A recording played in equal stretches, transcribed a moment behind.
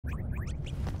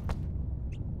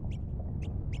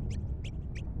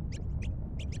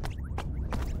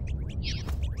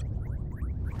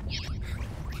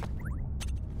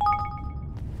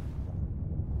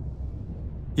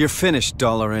You're finished,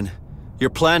 Dalaran. Your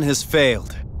plan has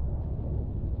failed.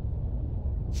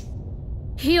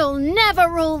 You'll never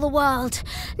rule the world!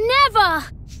 Never!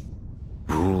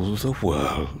 Rule the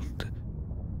world?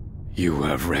 You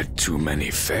have read too many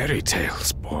fairy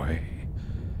tales, boy.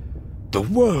 The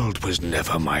world was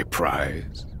never my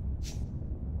prize.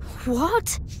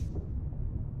 What?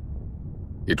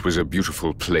 It was a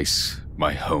beautiful place,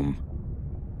 my home.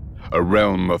 A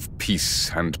realm of peace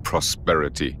and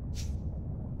prosperity.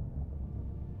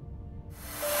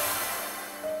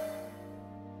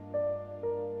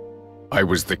 I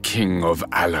was the king of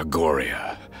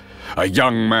Allegoria. A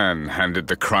young man handed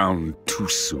the crown too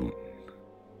soon.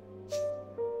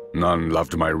 None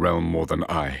loved my realm more than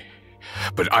I,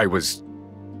 but I was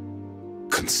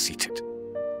conceited,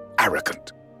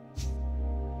 arrogant.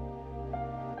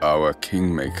 Our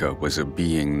kingmaker was a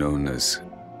being known as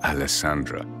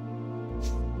Alessandra.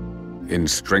 In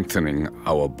strengthening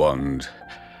our bond,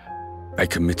 I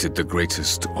committed the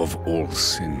greatest of all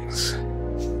sins.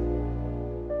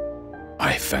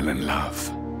 I fell in love.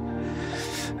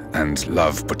 And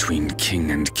love between king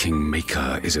and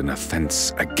kingmaker is an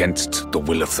offense against the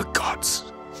will of the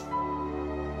gods.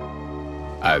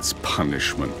 As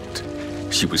punishment,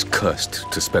 she was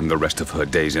cursed to spend the rest of her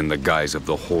days in the guise of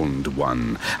the Horned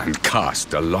One and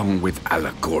cast along with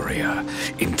Allegoria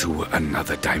into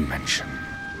another dimension.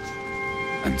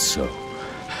 And so,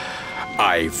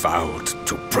 I vowed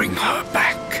to bring her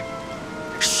back.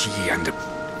 She and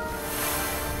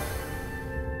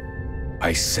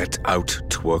I set out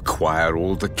to acquire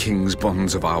all the king's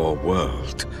bonds of our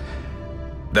world,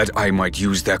 that I might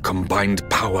use their combined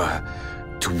power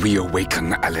to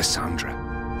reawaken Alessandra.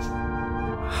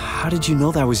 How did you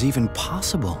know that was even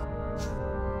possible?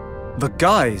 The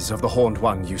guise of the Horned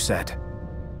One, you said.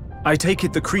 I take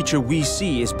it the creature we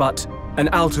see is but an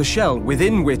outer shell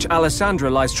within which Alessandra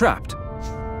lies trapped.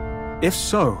 If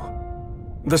so,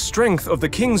 the strength of the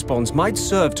king's bonds might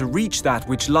serve to reach that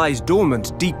which lies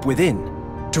dormant deep within,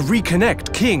 to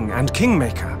reconnect king and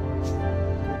kingmaker,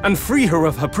 and free her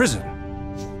of her prison.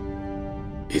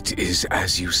 It is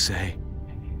as you say.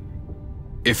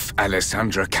 If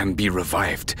Alessandra can be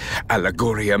revived,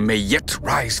 Allegoria may yet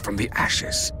rise from the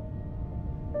ashes.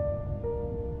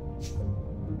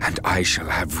 And I shall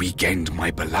have regained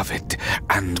my beloved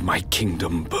and my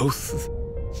kingdom both.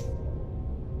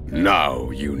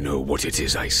 Now you know what it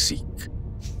is I seek.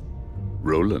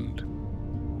 Roland,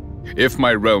 if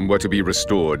my realm were to be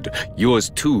restored, yours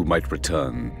too might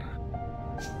return.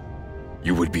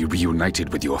 You would be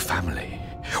reunited with your family,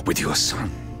 with your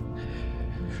son.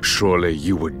 Surely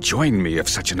you would join me if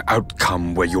such an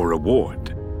outcome were your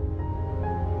reward.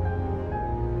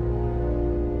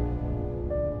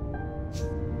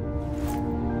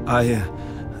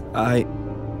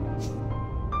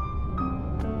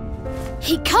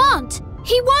 He can't!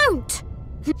 He won't!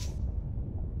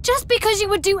 Just because you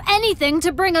would do anything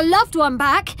to bring a loved one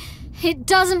back, it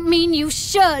doesn't mean you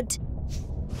should.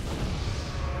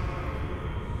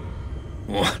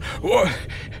 What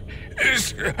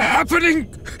is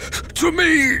happening to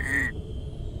me?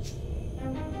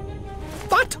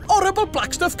 That horrible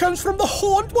black stuff comes from the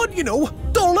Horned One, you know.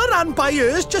 Dalaran by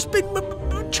ears just been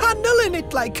channeling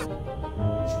it like.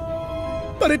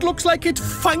 But it looks like it's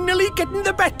finally getting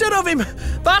the better of him.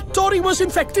 That Tory was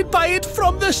infected by it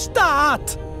from the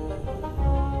start.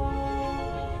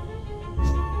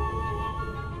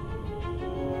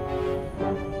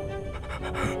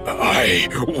 I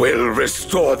will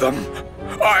restore them.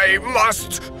 I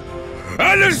must.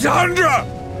 Alessandra!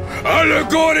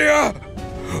 Allegoria!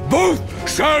 Both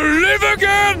shall live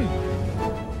again!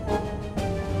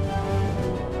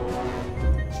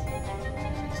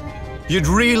 You'd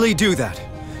really do that?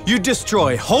 You'd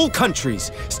destroy whole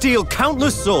countries, steal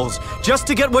countless souls, just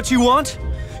to get what you want?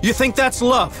 You think that's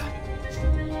love?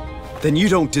 Then you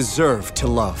don't deserve to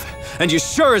love. And you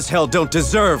sure as hell don't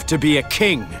deserve to be a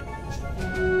king.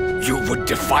 You would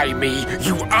defy me.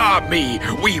 You are me.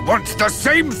 We want the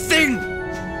same thing.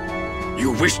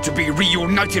 You wish to be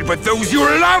reunited with those you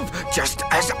love, just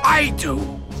as I do.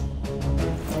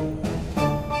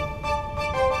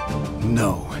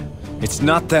 No, it's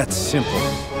not that simple.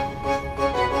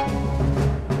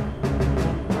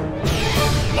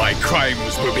 My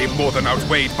crimes will be more than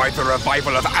outweighed by the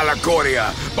revival of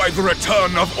Allegoria, by the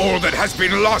return of all that has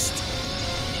been lost.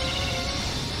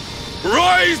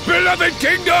 Rise, beloved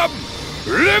kingdom!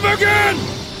 Live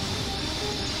again!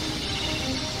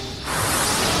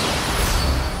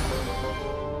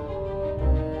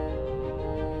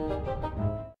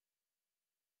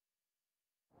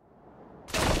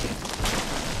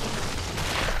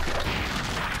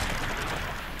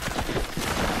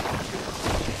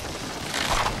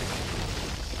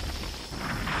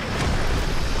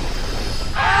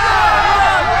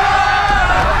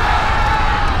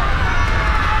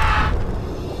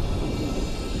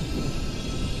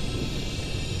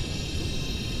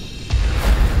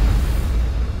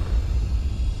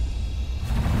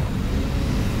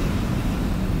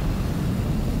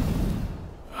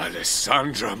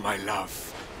 Alessandra, my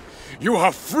love. You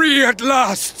are free at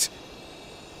last!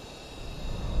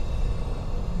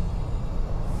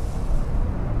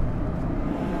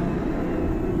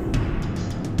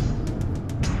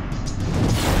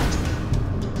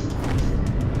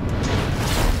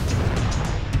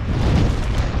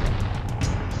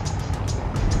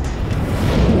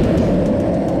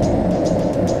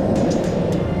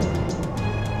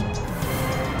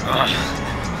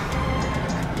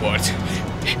 What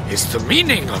is the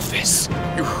meaning of this?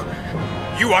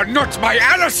 You are not my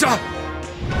Alissa!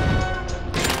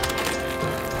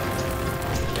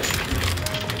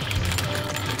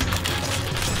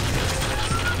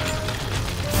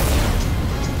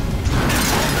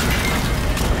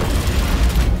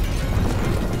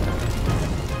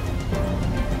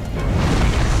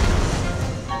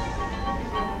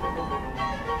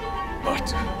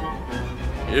 But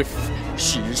if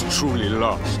she is truly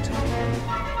lost,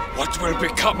 what will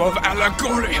become of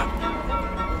Allegoria?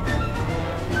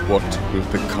 What will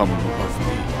become of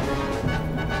me?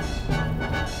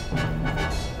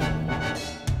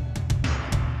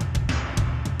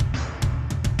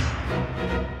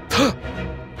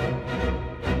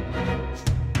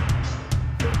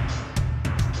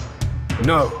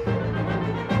 No.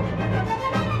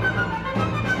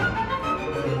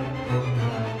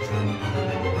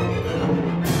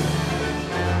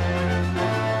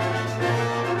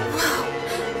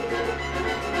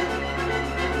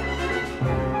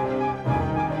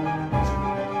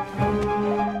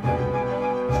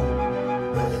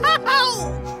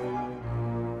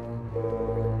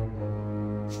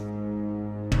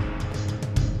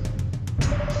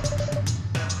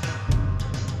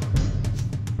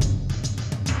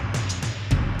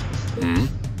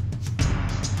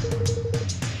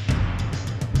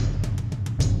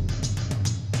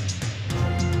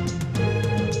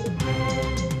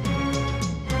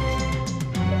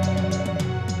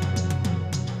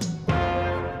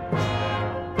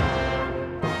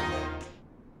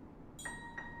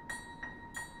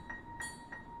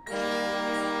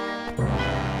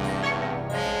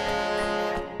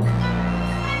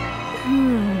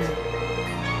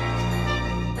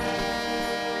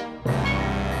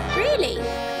 Really?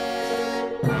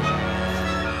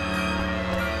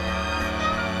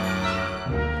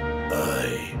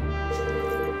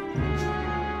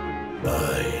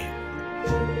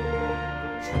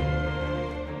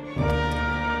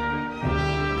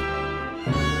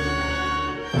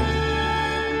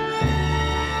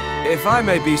 If I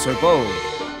may be so bold.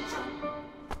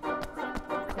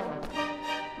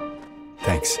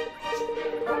 Thanks.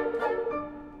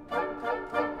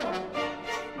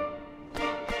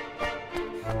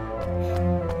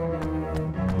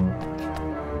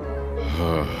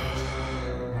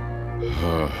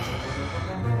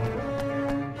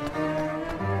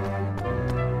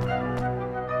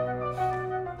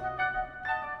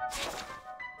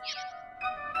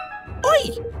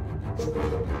 Oi!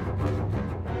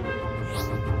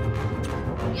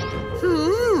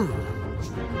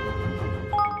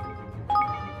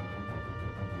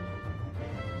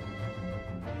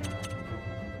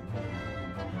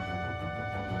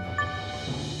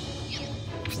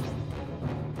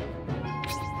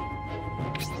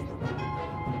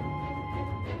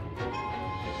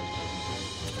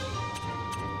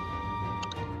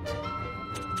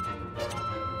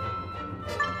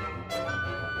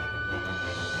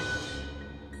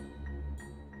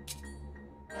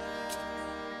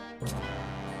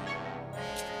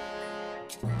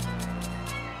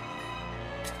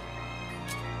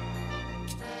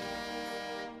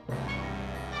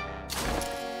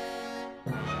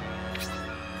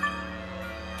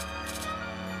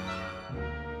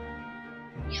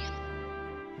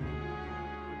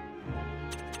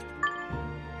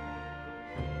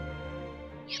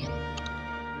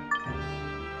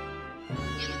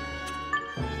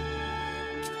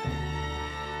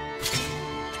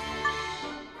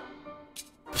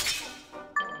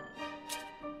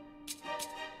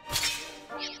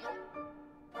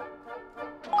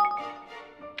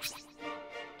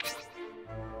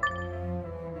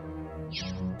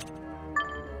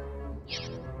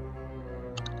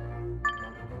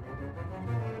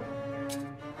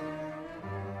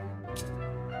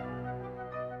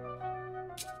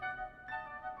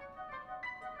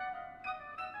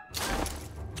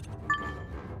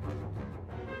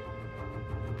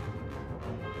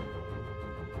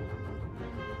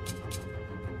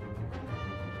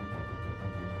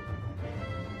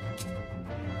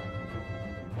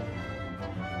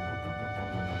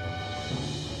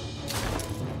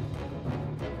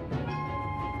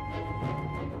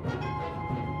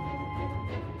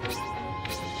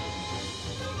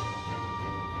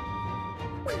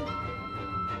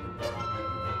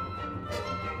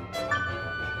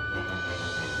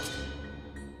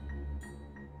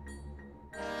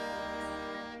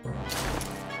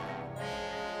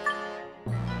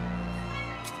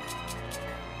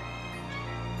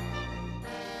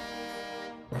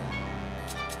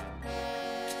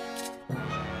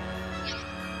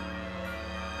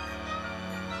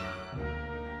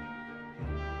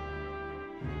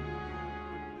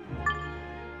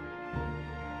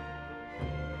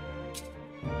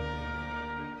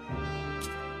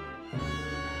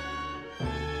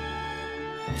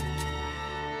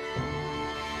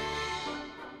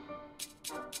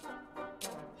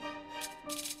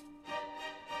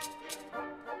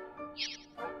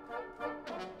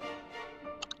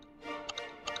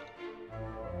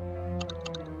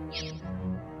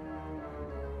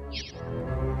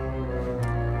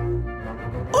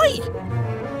 Oi!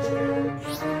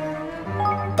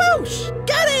 Boosh!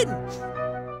 Get in!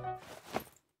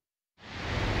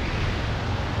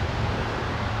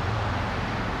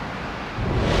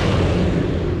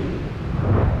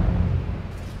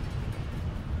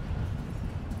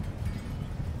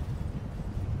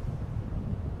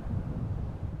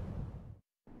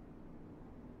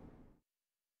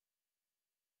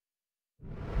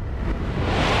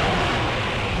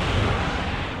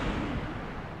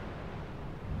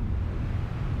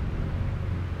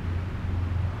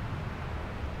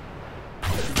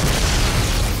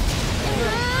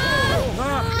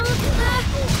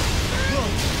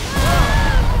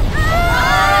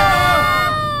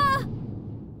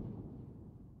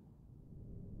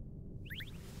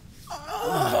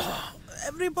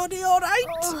 Everybody all right?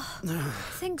 I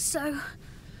think so.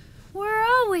 Where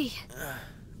are we?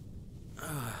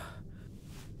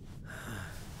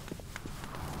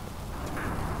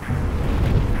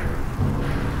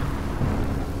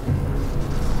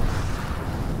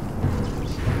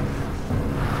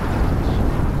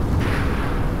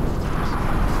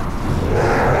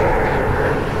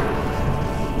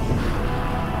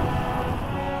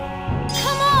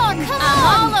 Come on!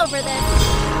 I'm all over this.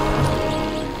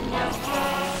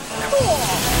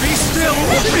 Be still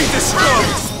or be destroyed!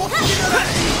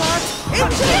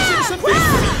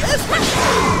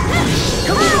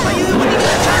 Come over by you when you get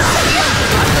a chance.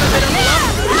 I've got a bit of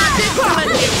love magic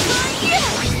coming you.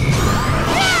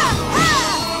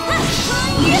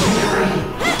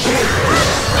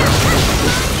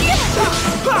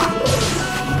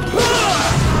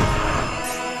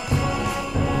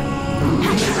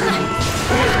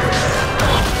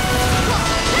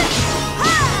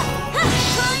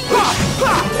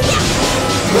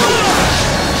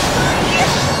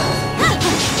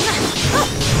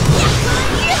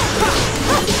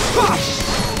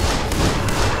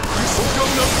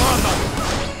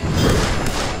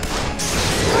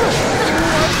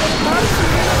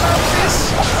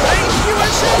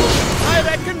 I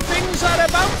reckon things are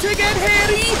about to get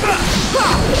hairy.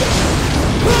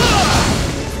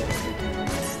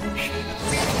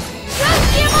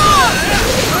 Just give up!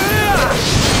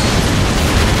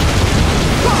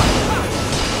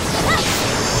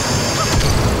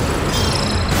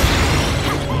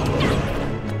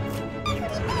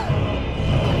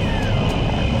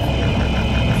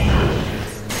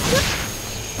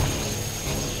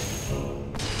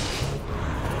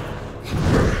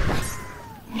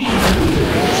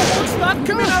 What's that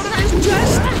coming out of his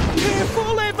chest?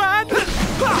 Careful, Evan!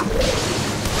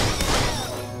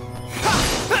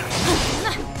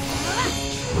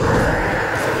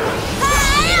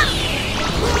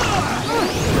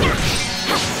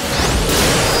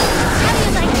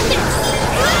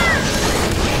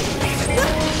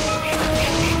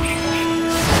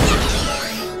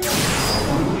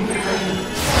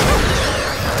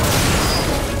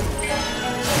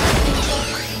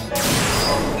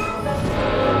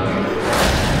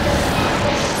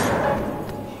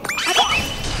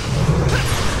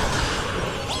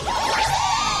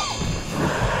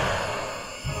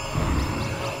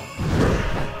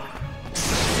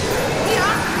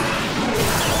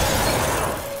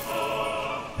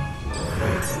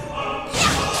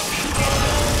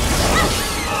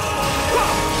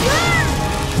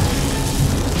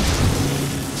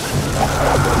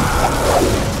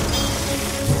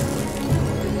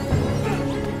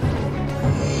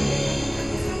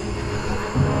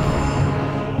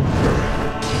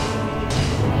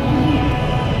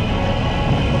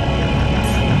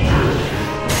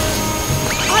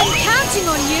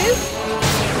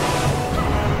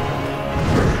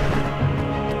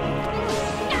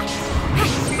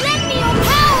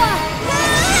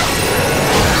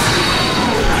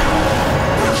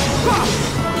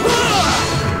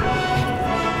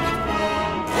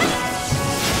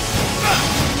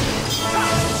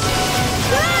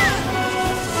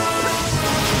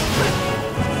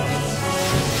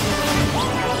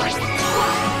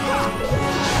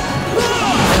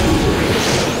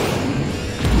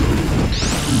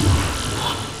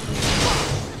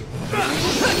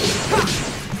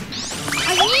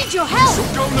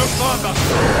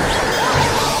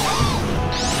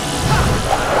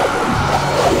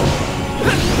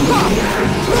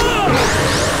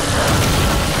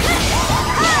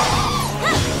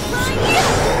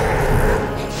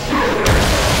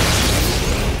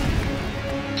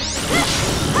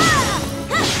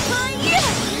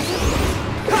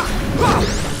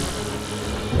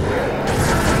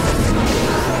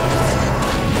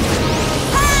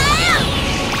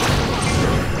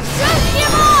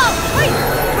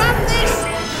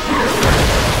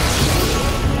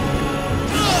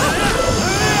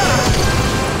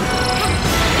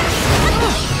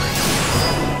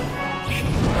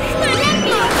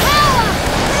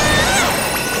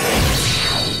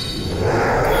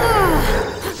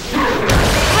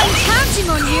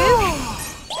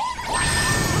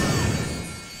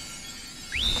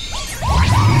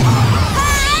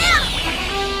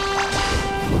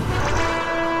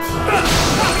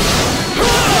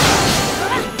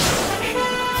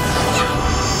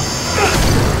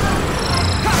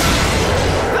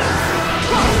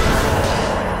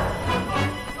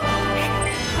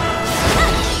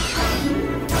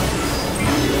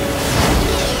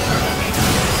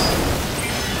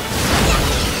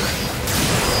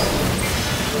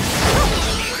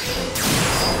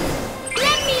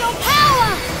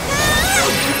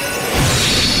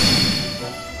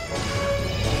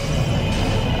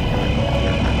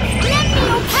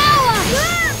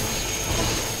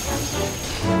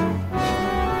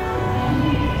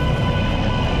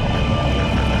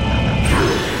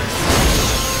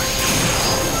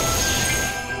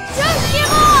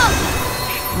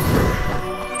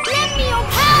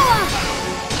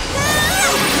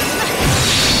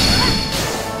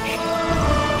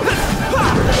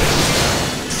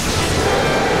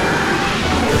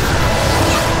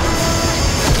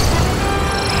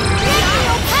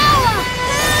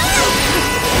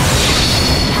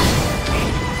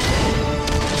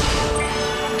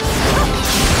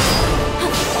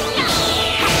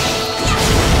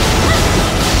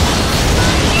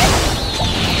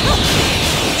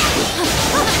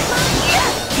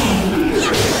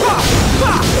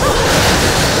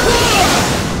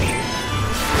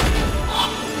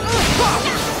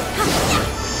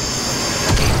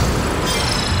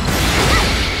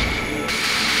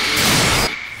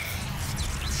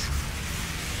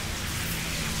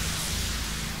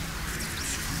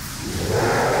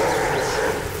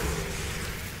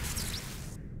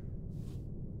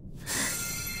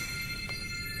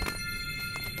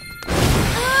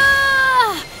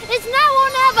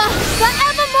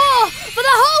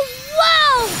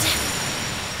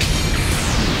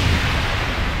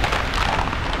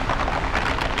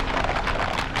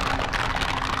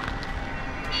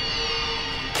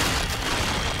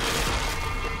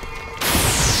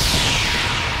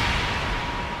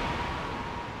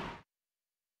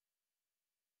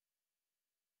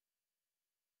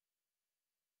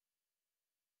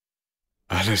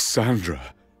 Alessandra.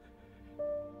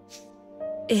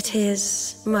 It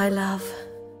is, my love.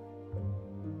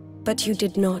 But you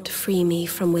did not free me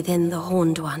from within the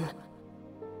Horned One.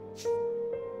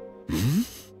 Hmm?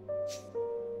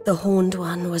 The Horned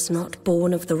One was not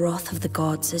born of the wrath of the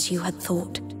gods as you had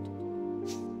thought.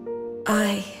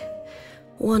 I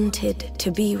wanted to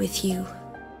be with you.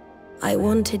 I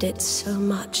wanted it so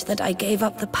much that I gave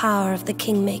up the power of the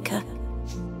Kingmaker.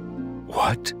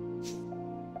 What?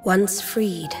 Once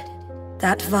freed,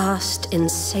 that vast,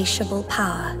 insatiable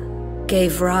power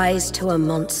gave rise to a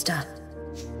monster.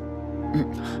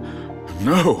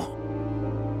 No!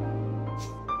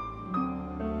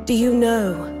 Do you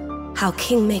know how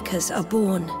Kingmakers are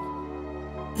born?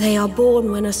 They are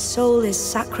born when a soul is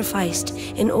sacrificed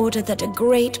in order that a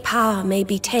great power may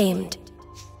be tamed.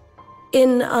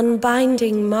 In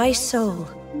unbinding my soul,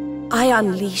 I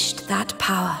unleashed that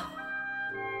power.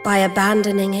 By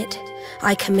abandoning it,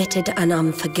 I committed an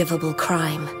unforgivable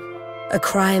crime. A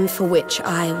crime for which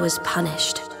I was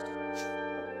punished.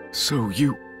 So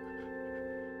you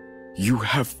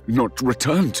have not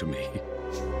returned to me?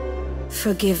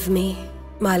 Forgive me,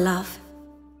 my love.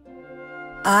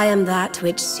 I am that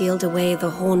which sealed away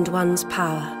the Horned One's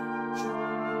power.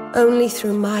 Only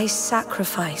through my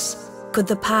sacrifice could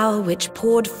the power which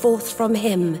poured forth from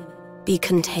him be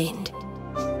contained.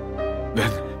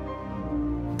 Then,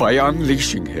 by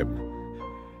unleashing him,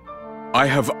 I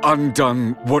have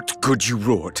undone what good you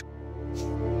wrought.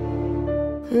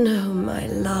 No, my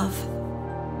love.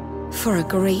 For a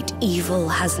great evil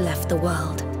has left the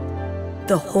world.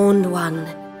 The Horned One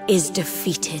is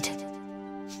defeated.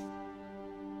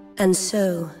 And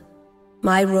so,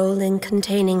 my role in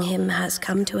containing him has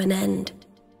come to an end.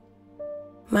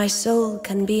 My soul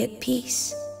can be at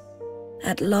peace,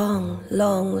 at long,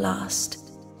 long last.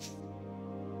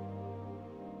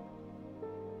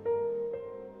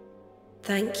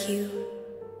 Thank you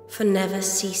for never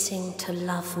ceasing to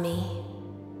love me.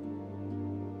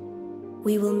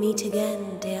 We will meet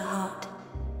again, dear heart.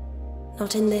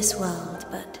 Not in this world,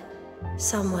 but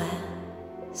somewhere,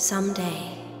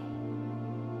 someday.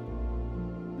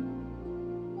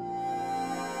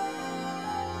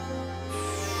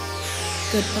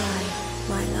 Goodbye,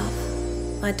 my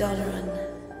love, my Doloran.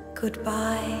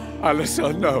 Goodbye.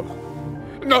 Alyssa, no.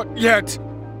 Not yet!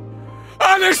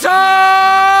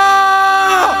 Alyssa!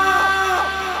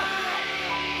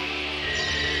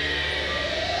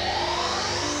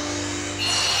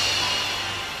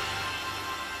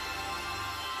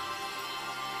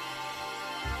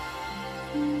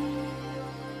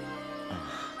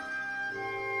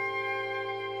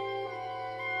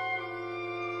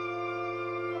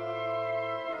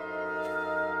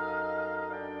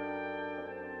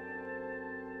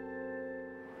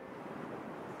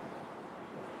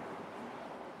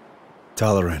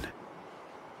 Doloran.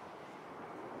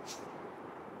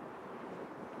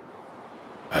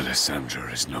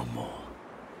 Alessandra is no more.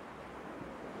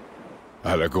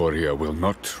 Allegoria will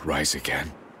not rise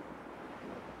again.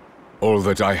 All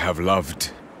that I have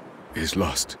loved is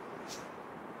lost.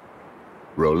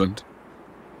 Roland,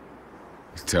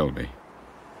 tell me,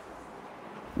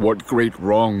 what great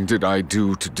wrong did I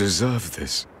do to deserve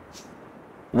this?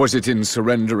 Was it in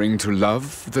surrendering to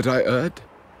love that I erred?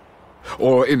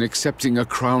 Or in accepting a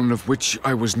crown of which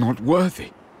I was not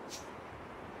worthy?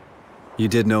 You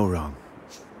did no wrong.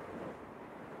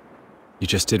 You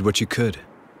just did what you could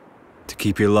to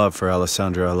keep your love for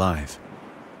Alessandra alive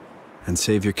and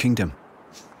save your kingdom.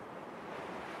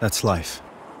 That's life.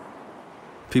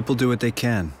 People do what they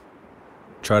can,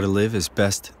 try to live as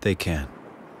best they can.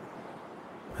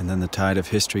 And then the tide of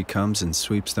history comes and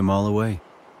sweeps them all away.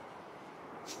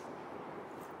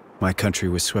 My country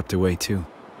was swept away too.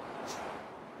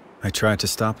 I tried to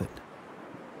stop it.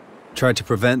 Tried to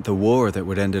prevent the war that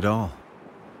would end it all.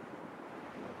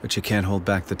 But you can't hold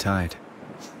back the tide.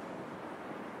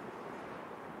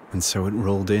 And so it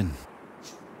rolled in.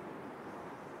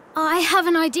 I have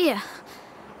an idea.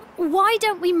 Why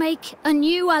don't we make a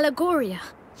new Allegoria?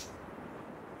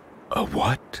 A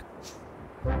what?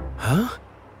 Huh?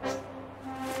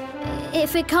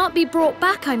 If it can't be brought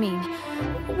back, I mean.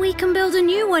 We can build a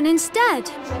new one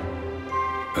instead.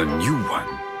 A new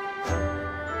one?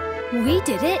 We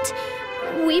did it.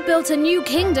 We built a new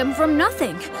kingdom from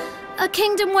nothing. A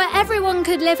kingdom where everyone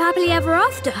could live happily ever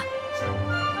after.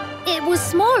 It was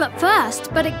small at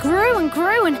first, but it grew and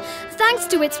grew, and thanks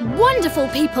to its wonderful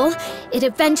people, it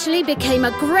eventually became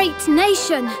a great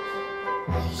nation.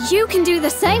 You can do the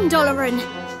same, Doloran.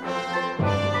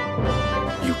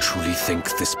 You truly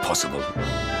think this possible?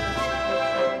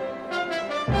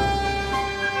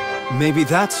 Maybe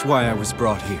that's why I was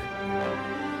brought here.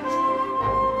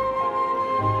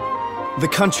 The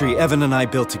country Evan and I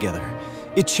built together,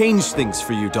 it changed things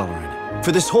for you, Doloran.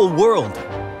 For this whole world.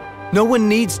 No one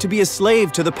needs to be a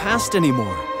slave to the past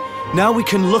anymore. Now we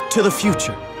can look to the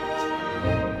future.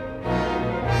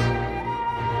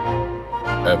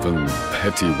 Evan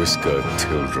Petty-Whiskered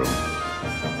Tildrum.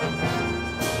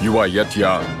 You are yet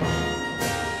young,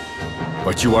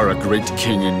 but you are a great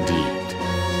king indeed.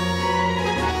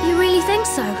 You really think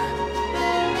so?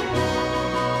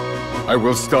 I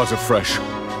will start afresh.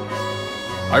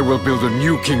 I will build a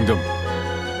new kingdom.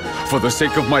 For the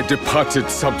sake of my departed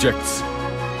subjects.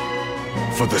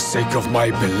 For the sake of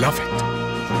my beloved.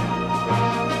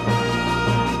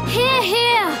 Hear,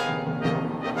 hear!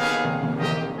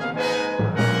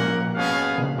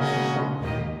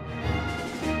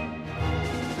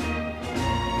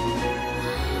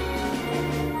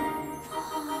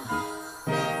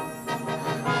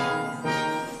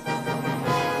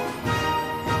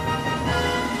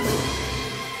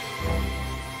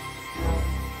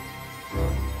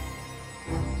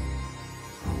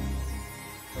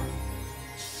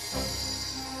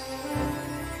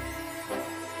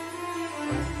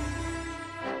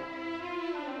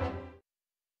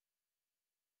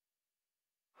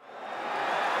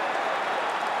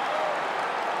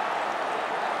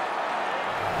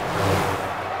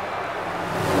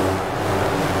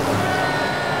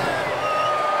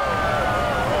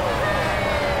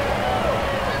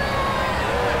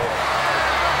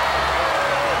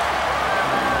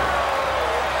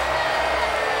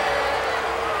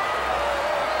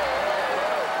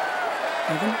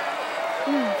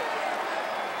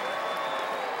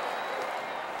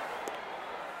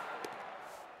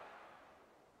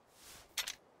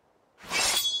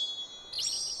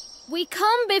 We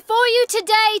come before you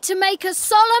today to make a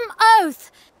solemn oath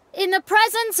in the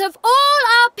presence of all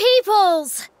our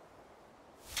peoples.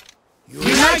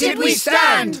 United we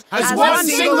stand as one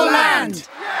single land.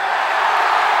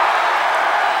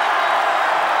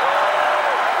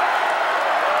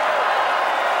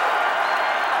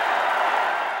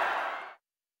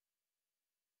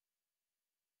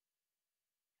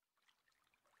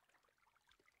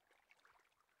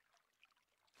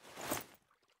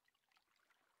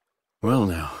 Well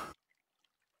now.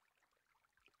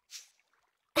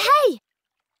 Hey!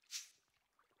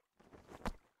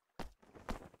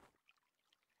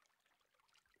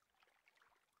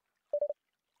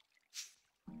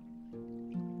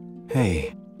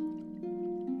 Hey.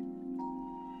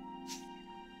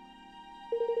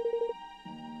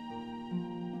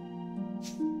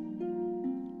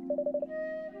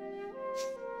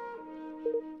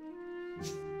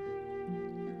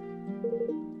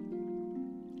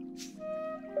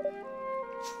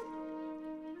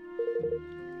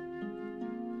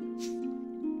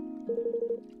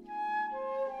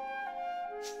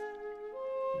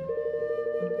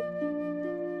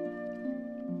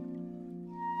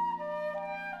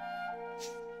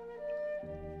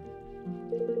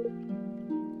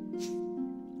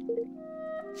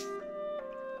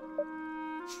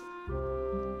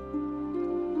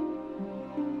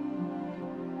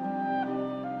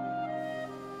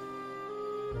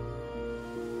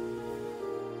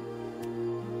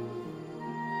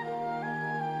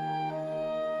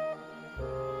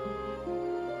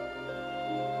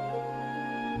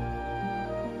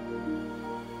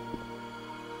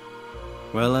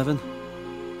 Well, Evan,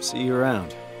 see you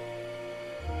around.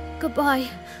 Goodbye,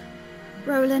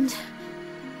 Roland.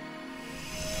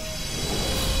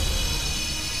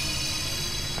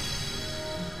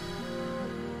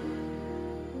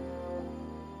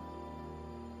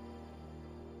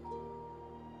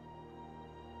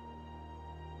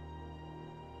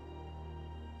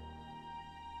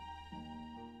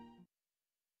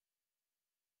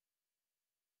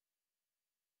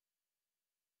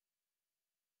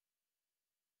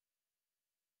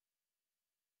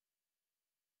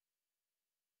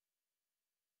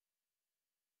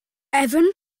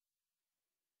 Evan?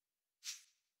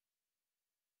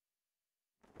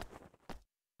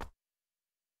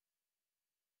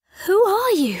 Who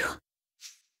are you?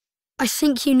 I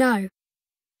think you know.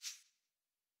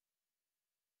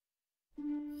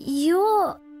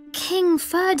 You're King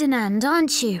Ferdinand,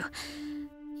 aren't you?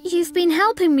 You've been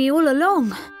helping me all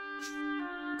along.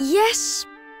 Yes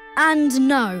and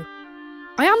no.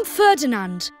 I am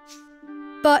Ferdinand,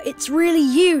 but it's really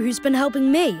you who's been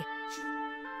helping me.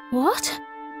 What?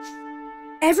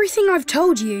 Everything I've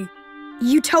told you,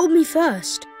 you told me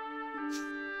first.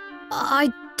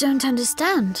 I don't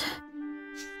understand.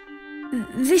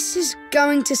 This is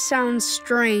going to sound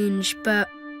strange, but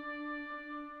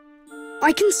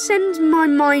I can send my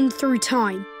mind through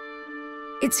time.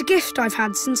 It's a gift I've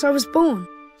had since I was born.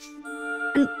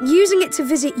 and using it to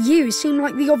visit you seemed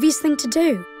like the obvious thing to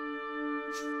do.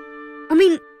 I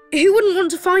mean, who wouldn't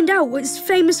want to find out what his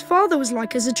famous father was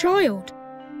like as a child?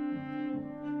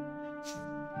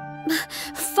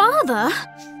 Father?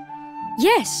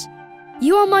 Yes,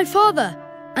 you are my father,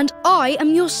 and I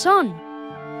am your son.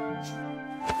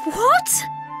 What?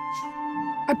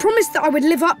 I promised that I would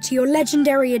live up to your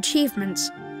legendary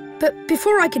achievements, but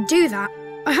before I could do that,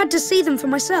 I had to see them for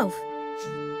myself.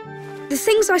 The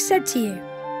things I said to you,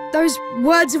 those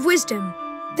words of wisdom,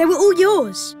 they were all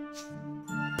yours.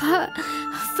 But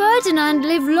Ferdinand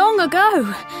lived long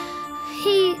ago.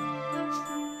 He...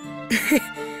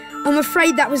 I'm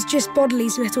afraid that was just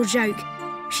Bodley's little joke.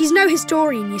 She's no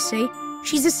historian, you see.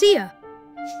 She's a seer.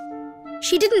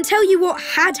 She didn't tell you what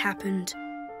had happened.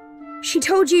 She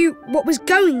told you what was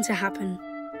going to happen.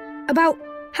 About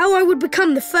how I would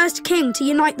become the first king to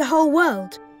unite the whole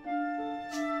world.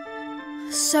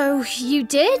 So you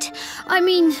did? I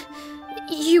mean,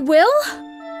 you will?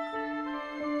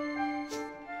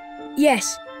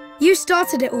 Yes, you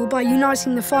started it all by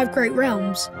uniting the 5 great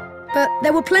realms. But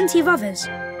there were plenty of others.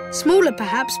 Smaller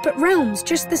perhaps, but realms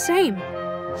just the same.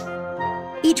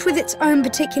 Each with its own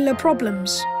particular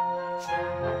problems.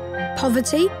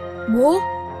 Poverty, war,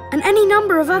 and any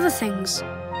number of other things.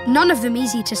 None of them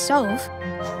easy to solve.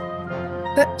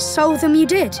 But solve them you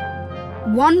did.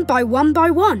 One by one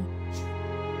by one.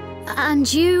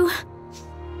 And you?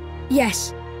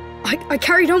 Yes, I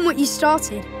carried on what you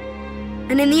started.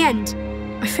 And in the end,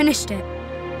 I finished it.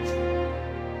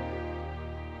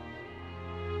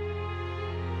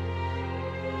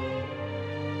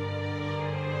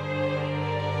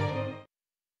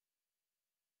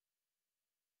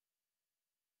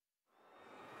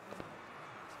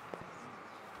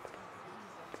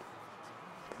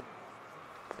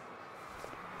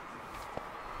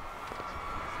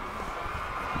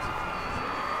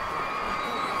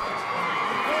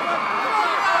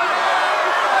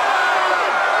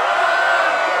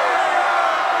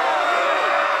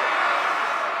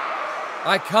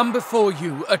 I come before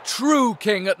you, a true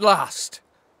king at last.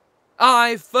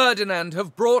 I, Ferdinand,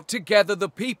 have brought together the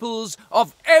peoples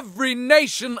of every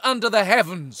nation under the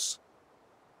heavens.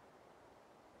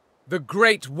 The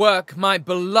great work my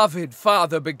beloved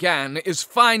father began is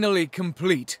finally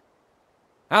complete,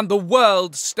 and the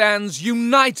world stands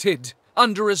united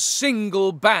under a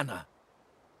single banner.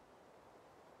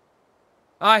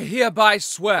 I hereby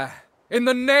swear, in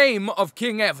the name of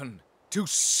King Evan, to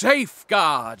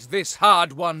safeguard this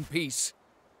hard-won peace,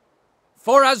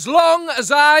 for as long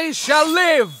as I shall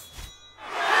live.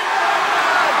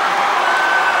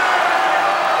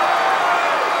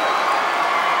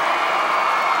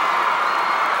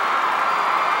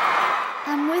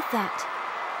 And with that,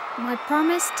 my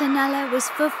promise to Nella was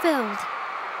fulfilled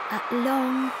at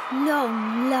long,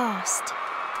 long last.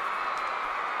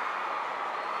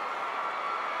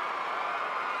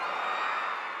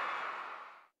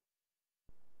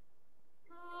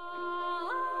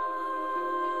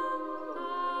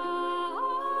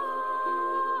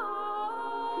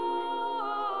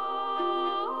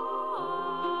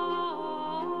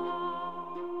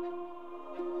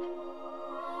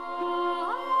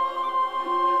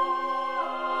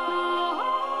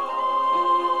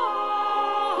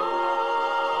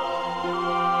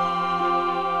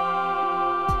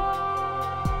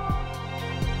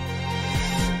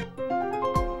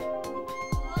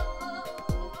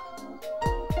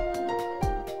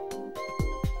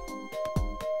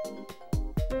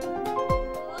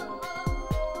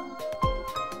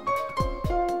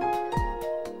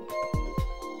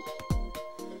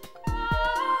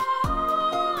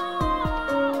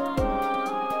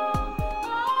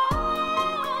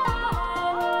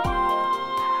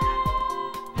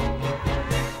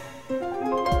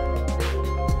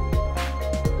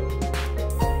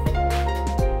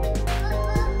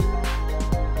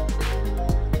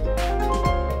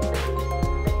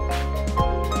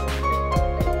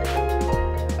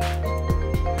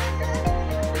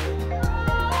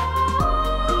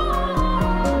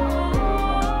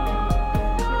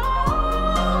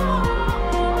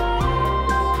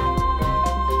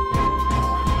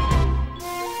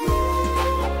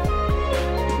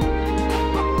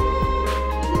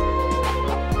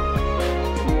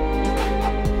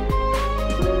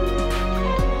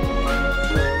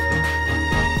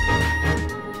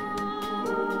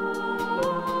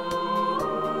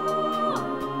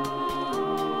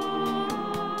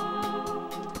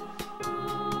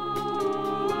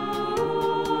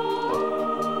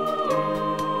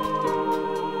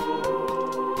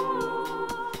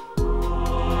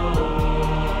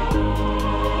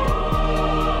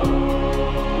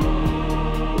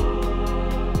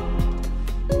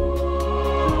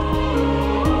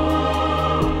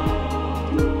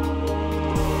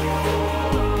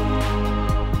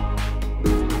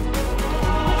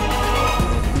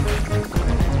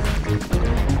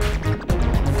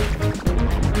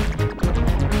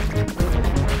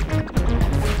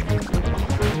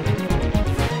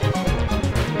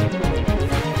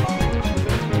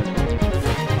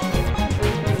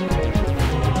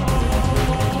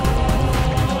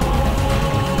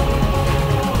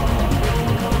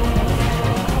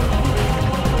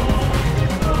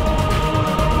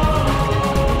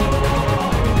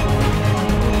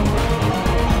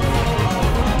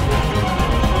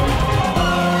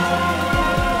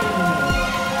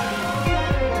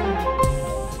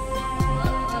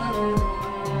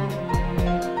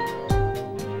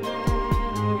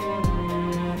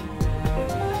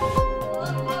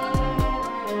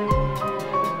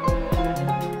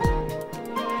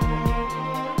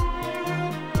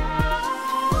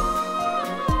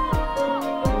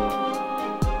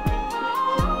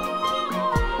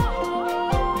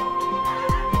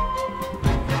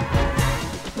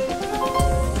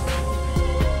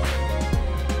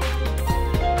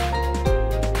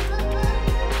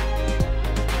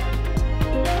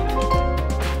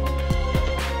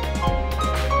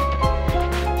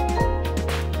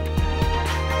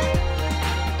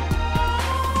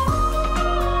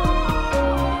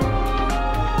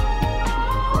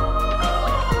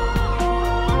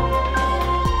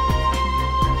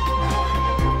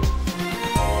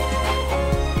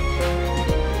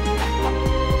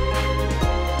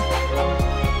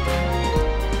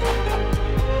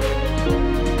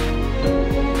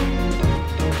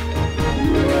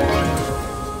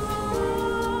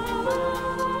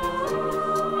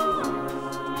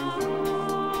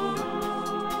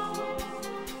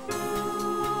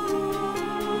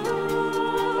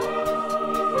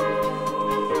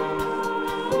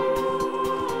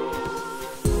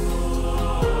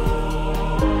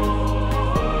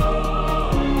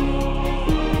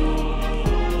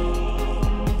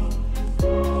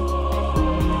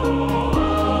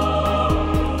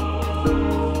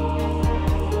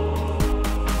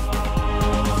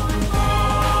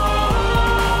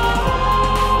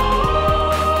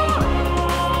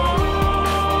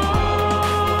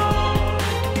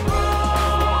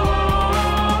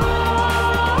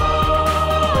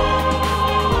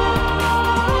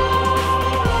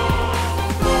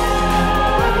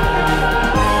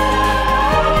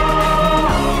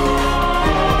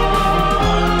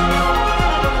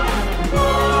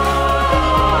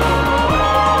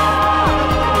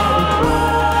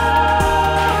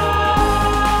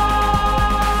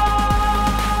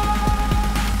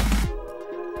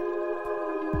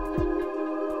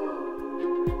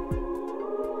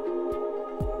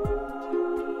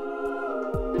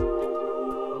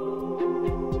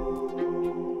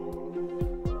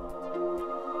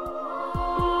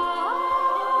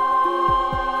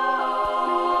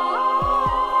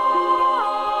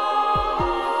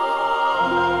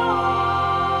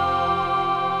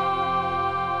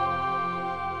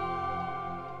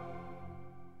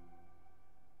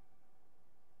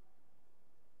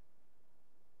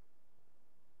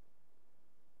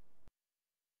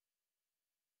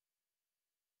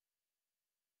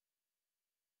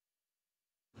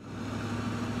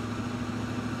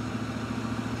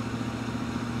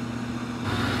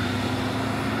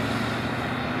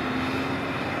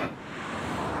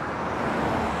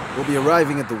 We'll be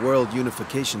arriving at the World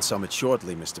Unification Summit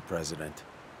shortly, Mr. President.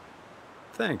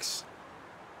 Thanks.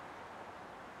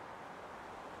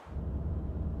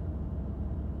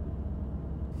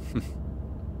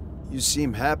 You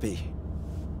seem happy.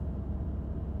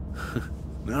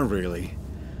 Not really.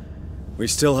 We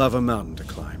still have a mountain to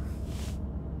climb.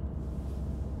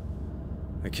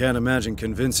 I can't imagine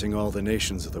convincing all the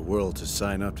nations of the world to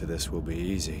sign up to this will be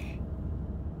easy.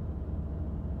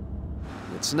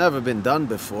 It's never been done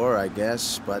before, I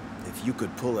guess, but if you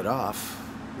could pull it off,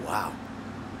 wow.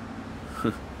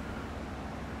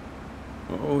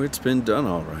 Oh, it's been done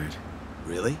all right.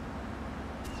 Really?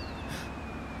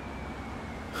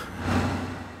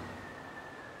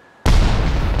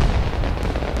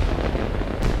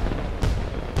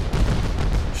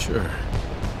 Sure.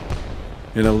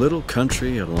 In a little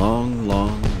country a long,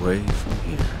 long way from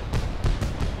here.